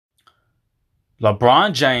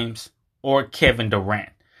LeBron James or Kevin Durant.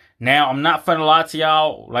 Now, I'm not finna lie to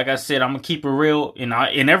y'all. Like I said, I'm gonna keep it real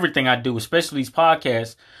in everything I do, especially these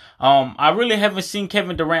podcasts. I really haven't seen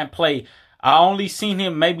Kevin Durant play. I only seen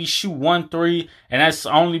him maybe shoot 1 3, and that's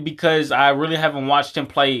only because I really haven't watched him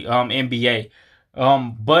play NBA.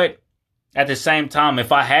 But at the same time,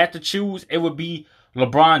 if I had to choose, it would be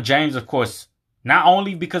LeBron James, of course. Not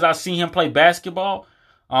only because I seen him play basketball,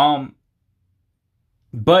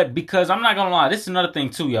 but because I'm not gonna lie, this is another thing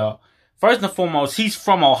too, y'all. First and foremost, he's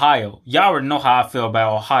from Ohio. Y'all already know how I feel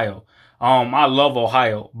about Ohio. I love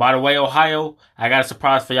Ohio. By the way, Ohio, I got a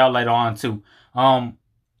surprise for y'all later on too.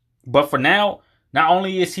 But for now, not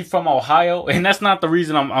only is he from Ohio, and that's not the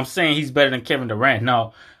reason I'm saying he's better than Kevin Durant.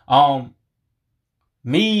 No. I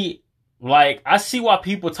see why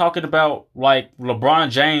people talking about like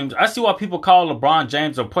LeBron James. I see why people call LeBron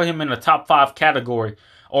James or put him in the top 5 category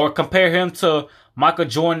or compare him to Michael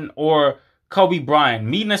Jordan or Kobe Bryant.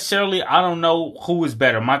 Me necessarily, I don't know who is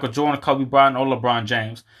better, Michael Jordan, Kobe Bryant, or LeBron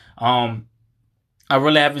James. I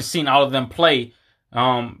really haven't seen all of them play.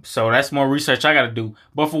 So that's more research I got to do.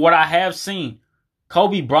 But for what I have seen, not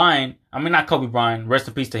Kobe Bryant, rest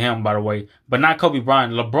in peace to him, by the way, but not Kobe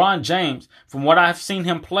Bryant. LeBron James, from what I've seen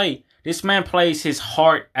him play, this man plays his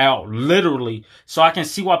heart out, literally. So I can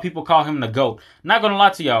see why people call him the GOAT. Not gonna lie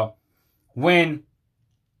to y'all, when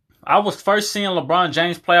I was first seeing LeBron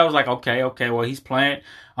James play, I was like, okay, well, he's playing.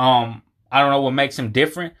 I don't know what makes him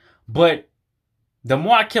different, but the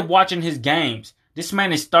more I kept watching his games, this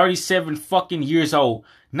man is 37 fucking years old.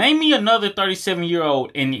 Name me another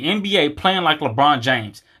 37-year-old in the NBA playing like LeBron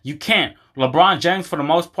James. You can't. LeBron James, for the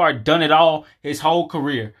most part, done it all his whole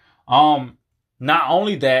career. Not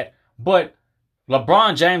only that, but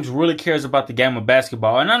LeBron James really cares about the game of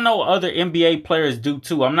basketball. And I know other NBA players do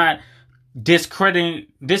too. I'm not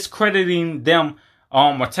discrediting them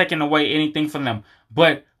or taking away anything from them.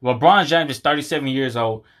 But LeBron James is 37 years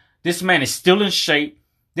old. This man is still in shape.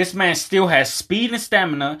 This man still has speed and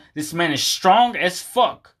stamina. This man is strong as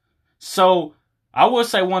fuck. So I will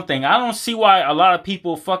say one thing. I don't see why a lot of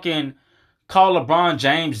people fucking call LeBron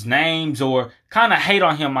James names or kind of hate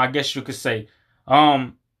on him, I guess you could say.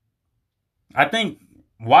 I think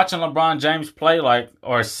watching LeBron James play,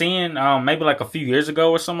 or seeing maybe like a few years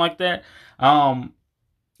ago or something like that,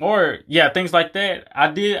 things like that.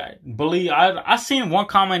 I did believe I seen one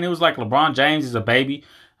comment. It was like LeBron James is a baby.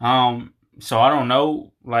 So I don't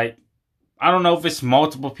know. I don't know if it's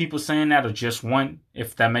multiple people saying that or just one,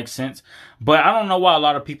 if that makes sense. But I don't know why a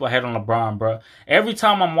lot of people hate on LeBron, bro. Every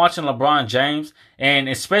time I'm watching LeBron James, and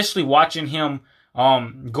especially watching him,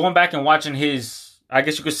 going back and watching his, I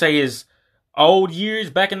guess you could say his old years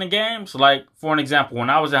back in the games. Like, for an example, when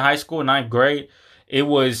I was in high school, 9th grade, it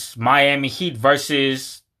was Miami Heat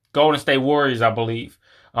versus Golden State Warriors, I believe.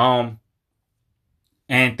 And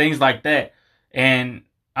things like that. And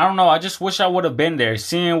I don't know, I just wish I would have been there,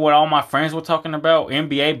 seeing what all my friends were talking about,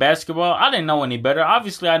 NBA basketball. I didn't know any better.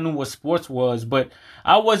 Obviously, I knew what sports was, but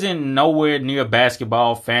I wasn't nowhere near a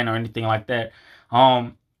basketball fan or anything like that.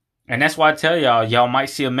 And that's why I tell y'all might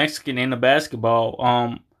see a Mexican in the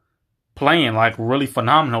basketball playing like really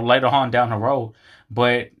phenomenal later on down the road.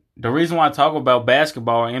 But the reason why I talk about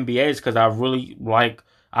basketball and NBA is because I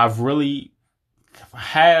really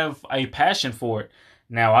have a passion for it.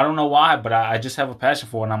 Now, I don't know why, but I just have a passion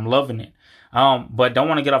for it, and I'm loving it. But don't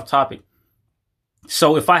want to get off topic.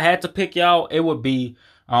 So if I had to pick, y'all, it would be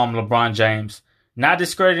LeBron James. Not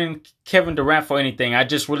discrediting Kevin Durant for anything. I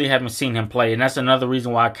just really haven't seen him play, and that's another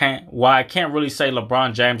reason why I can't really say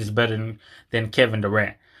LeBron James is better than Kevin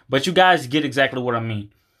Durant. But you guys get exactly what I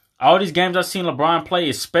mean. All these games I've seen LeBron play,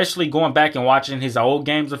 especially going back and watching his old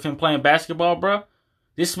games of him playing basketball, bro,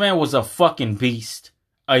 this man was a fucking beast.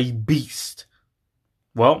 A beast.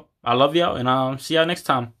 Well, I love y'all, and I'll see y'all next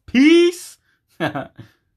time. Peace!